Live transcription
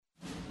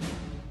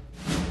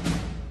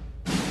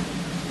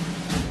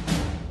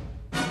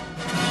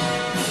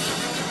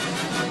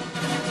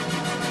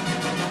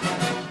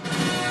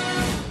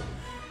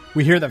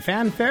We hear the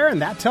fanfare,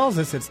 and that tells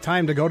us it's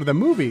time to go to the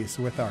movies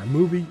with our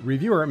movie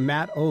reviewer,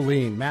 Matt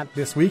O'Lean. Matt,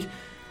 this week,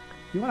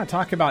 you want to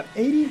talk about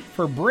 80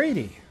 for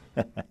Brady.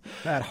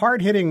 That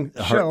hard-hitting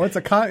show. It's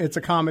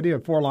a comedy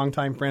of four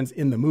longtime friends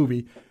in the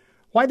movie.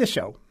 Why the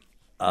show?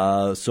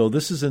 So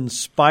this is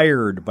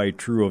inspired by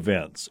true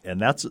events, and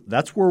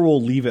that's where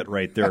we'll leave it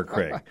right there,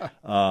 Craig.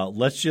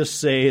 Let's just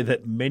say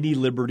that many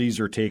liberties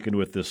are taken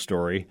with this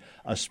story,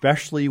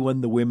 especially when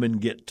the women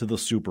get to the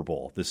Super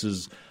Bowl. This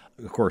is,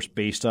 of course,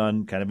 based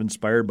on, kind of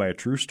inspired by a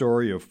true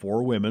story of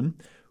four women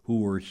who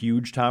were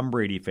huge Tom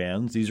Brady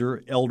fans. These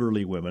are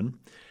elderly women.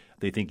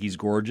 They think he's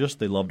gorgeous.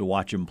 They love to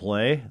watch him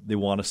play. They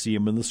want to see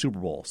him in the Super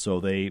Bowl. So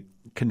they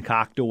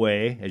concoct a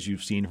way, as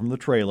you've seen from the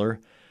trailer,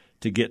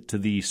 to get to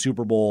the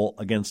Super Bowl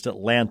against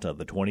Atlanta,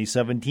 the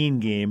 2017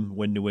 game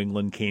when New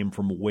England came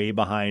from way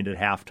behind at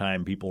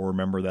halftime. People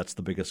remember that's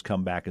the biggest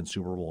comeback in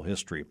Super Bowl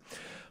history.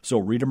 So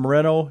Rita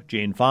Moreno,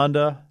 Jane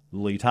Fonda,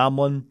 Lily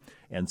Tomlin,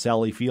 and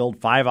Sally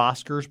Field, 5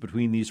 Oscars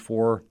between these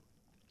four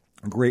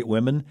great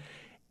women.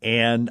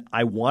 And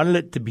I wanted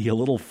it to be a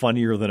little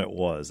funnier than it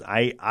was.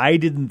 I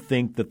didn't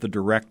think that the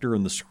director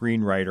and the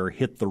screenwriter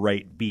hit the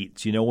right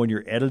beats. You know, when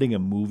you're editing a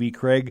movie,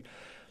 Craig,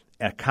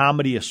 a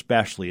comedy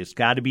especially, it's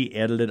got to be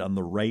edited on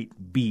the right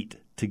beat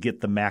to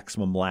get the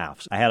maximum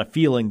laughs. I had a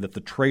feeling that the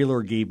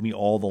trailer gave me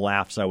all the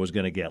laughs I was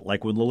going to get.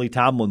 Like when Lily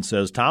Tomlin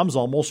says, Tom's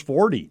almost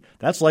 40.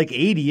 That's like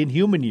 80 in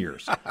human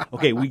years.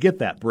 Okay, we get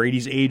that.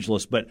 Brady's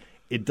ageless, but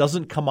it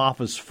doesn't come off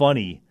as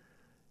funny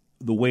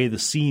the way the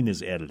scene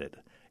is edited.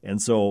 And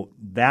so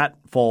that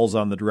falls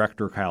on the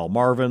director, Kyle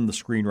Marvin, the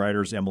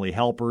screenwriters, Emily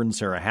Halpern,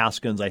 Sarah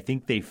Haskins. I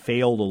think they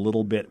failed a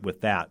little bit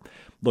with that.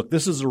 Look,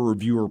 this is a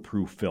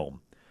reviewer-proof film.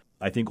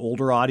 I think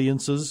older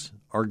audiences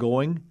are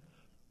going.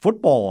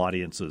 Football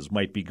audiences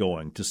might be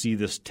going to see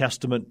this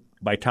testament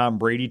by Tom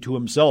Brady to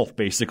himself,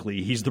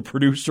 basically. He's the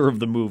producer of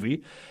the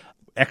movie,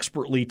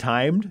 expertly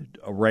timed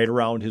right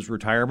around his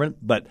retirement.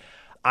 But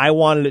I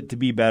wanted it to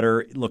be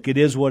better. Look, it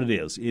is what it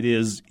is.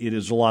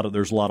 There's a lot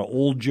of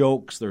old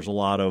jokes. There's a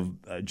lot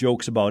of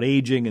jokes about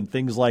aging and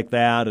things like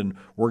that. And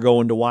we're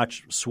going to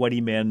watch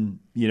sweaty men,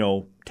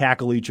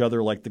 tackle each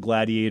other like the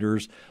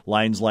gladiators,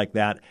 lines like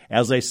that.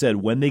 As I said,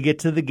 when they get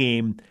to the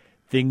game,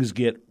 things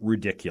get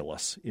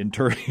ridiculous in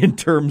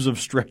terms of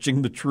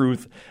stretching the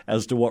truth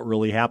as to what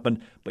really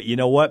happened. But you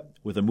know what?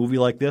 With a movie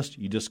like this,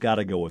 you just got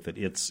to go with it.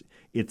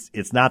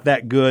 It's not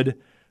that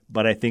good.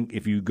 But I think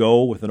if you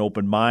go with an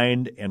open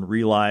mind and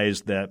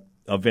realize that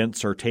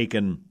events are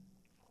taken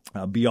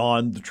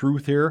beyond the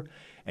truth here,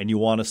 and you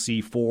want to see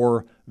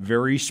four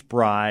very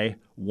spry,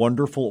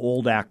 wonderful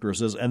old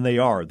actresses, and they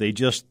are.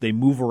 They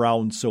move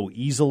around so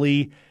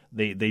easily.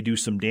 They do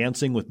some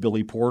dancing with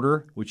Billy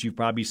Porter, which you've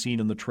probably seen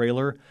in the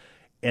trailer,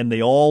 and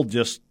they all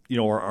just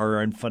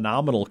are in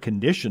phenomenal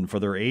condition for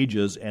their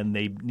ages, and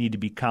they need to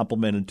be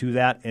complimented to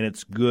that, and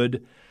it's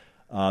good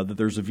that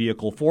there's a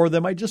vehicle for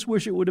them. I just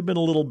wish it would have been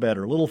a little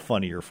better, a little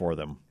funnier for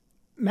them.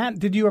 Matt,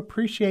 did you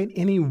appreciate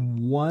any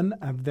one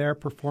of their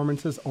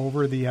performances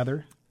over the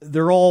other?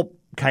 They're all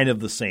kind of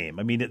the same.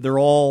 I mean,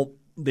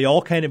 they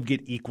all kind of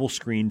get equal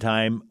screen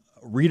time.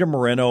 Rita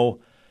Moreno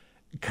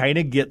kind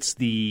of gets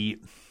the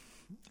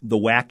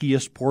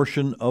wackiest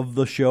portion of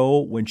the show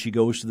when she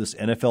goes to this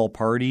NFL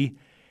party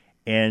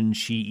and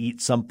she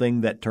eats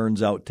something that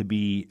turns out to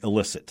be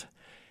illicit.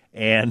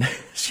 And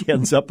she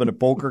ends up in a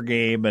poker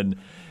game and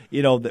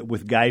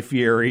with Guy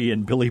Fieri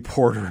and Billy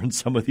Porter and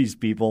some of these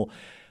people.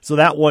 So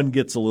that one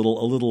gets a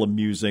little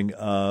amusing.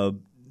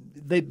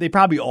 They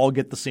probably all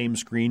get the same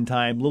screen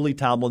time. Lily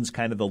Tomlin's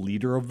kind of the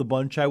leader of the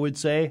bunch, I would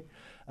say.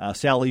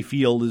 Sally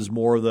Field is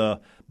more the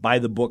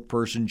by-the-book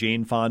person.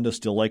 Jane Fonda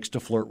still likes to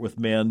flirt with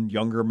men,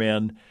 younger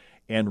men.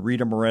 And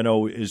Rita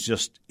Moreno is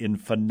just in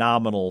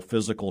phenomenal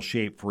physical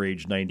shape for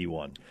age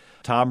 91.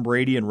 Tom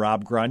Brady and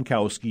Rob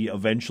Gronkowski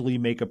eventually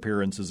make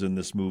appearances in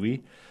this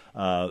movie.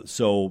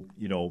 So,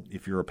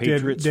 if you're a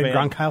Patriots fan. Did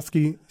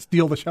Gronkowski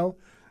steal the show?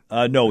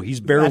 No,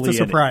 he's barely in it. That's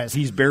a surprise.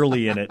 He's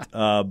barely in it,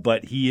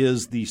 but he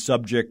is the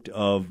subject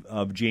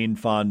of Jane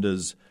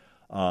Fonda's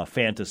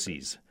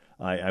fantasies.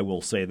 I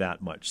will say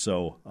that much.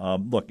 So,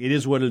 look, it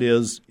is what it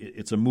is.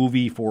 It's a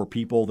movie for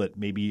people that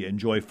maybe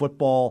enjoy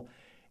football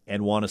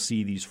and want to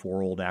see these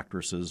four older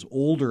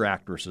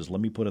actresses,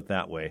 let me put it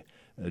that way,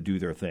 do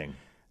their thing.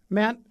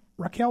 Matt,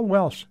 Raquel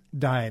Welch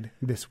died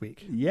this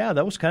week. Yeah,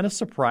 that was kind of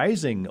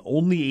surprising.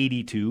 Only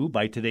 82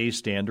 by today's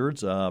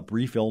standards.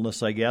 Brief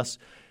illness, I guess.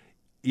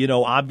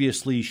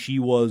 Obviously she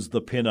was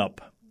the pinup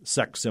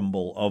sex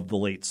symbol of the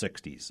late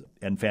 60s.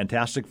 And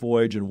Fantastic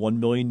Voyage and 1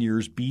 Million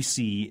Years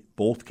BC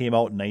both came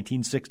out in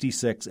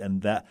 1966,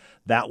 and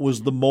that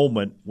was the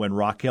moment when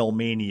Raquel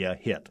Mania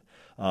hit.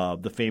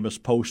 The famous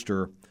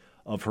poster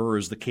of her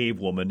as the cave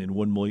woman in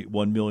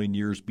 1 Million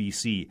Years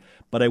BC.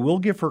 But I will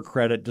give her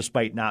credit,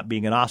 despite not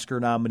being an Oscar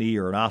nominee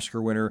or an Oscar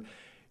winner.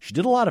 She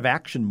did a lot of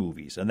action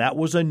movies, and that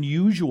was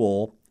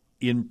unusual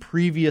in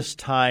previous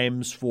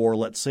times for,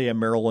 let's say, a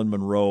Marilyn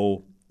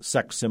Monroe,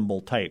 sex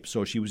symbol type.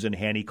 So she was in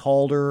Hanny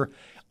Calder,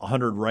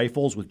 100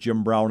 Rifles with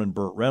Jim Brown and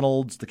Burt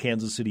Reynolds, The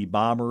Kansas City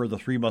Bomber, The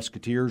Three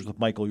Musketeers with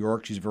Michael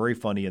York. She's very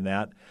funny in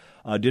that.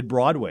 Did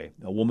Broadway,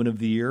 a Woman of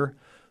the Year.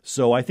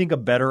 So I think a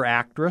better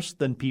actress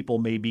than people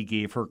maybe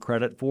gave her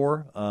credit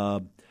for.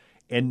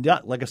 And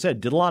like I said,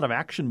 did a lot of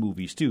action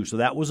movies too. So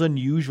that was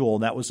unusual.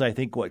 And that was, I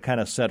think, what kind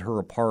of set her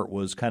apart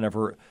was kind of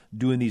her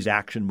doing these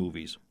action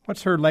movies.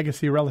 What's her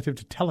legacy relative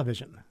to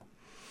television?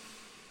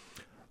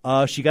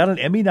 She got an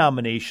Emmy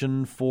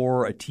nomination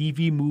for a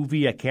TV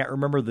movie. I can't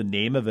remember the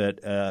name of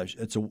it.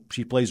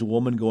 She plays a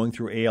woman going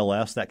through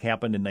ALS. That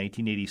happened in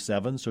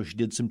 1987. So she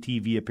did some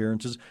TV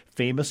appearances.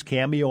 Famous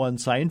cameo on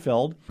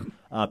Seinfeld.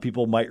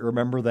 People might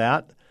remember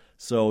that.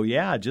 So,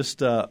 yeah, just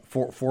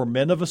for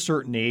men of a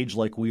certain age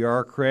like we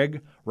are,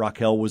 Craig,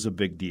 Raquel was a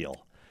big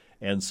deal.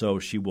 And so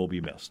she will be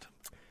missed.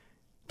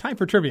 Time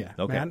for trivia,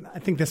 okay. man. I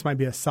think this might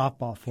be a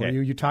softball for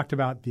you. You talked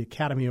about the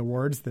Academy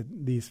Awards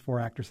that these four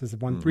actresses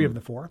have won, 3 of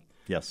the 4.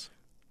 Yes.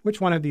 Which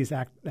one of these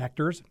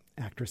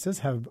actresses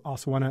have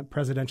also won a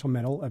Presidential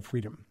Medal of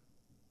Freedom?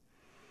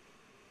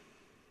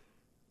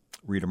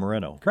 Rita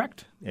Moreno.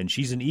 Correct. And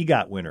she's an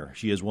EGOT winner.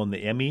 She has won the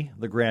Emmy,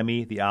 the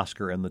Grammy, the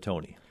Oscar, and the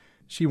Tony.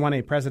 She won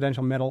a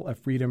Presidential Medal of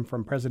Freedom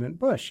from President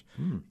Bush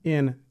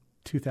in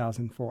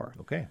 2004.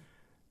 Okay.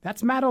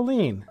 That's Matt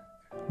Olien.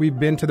 We've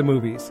been to the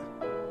movies.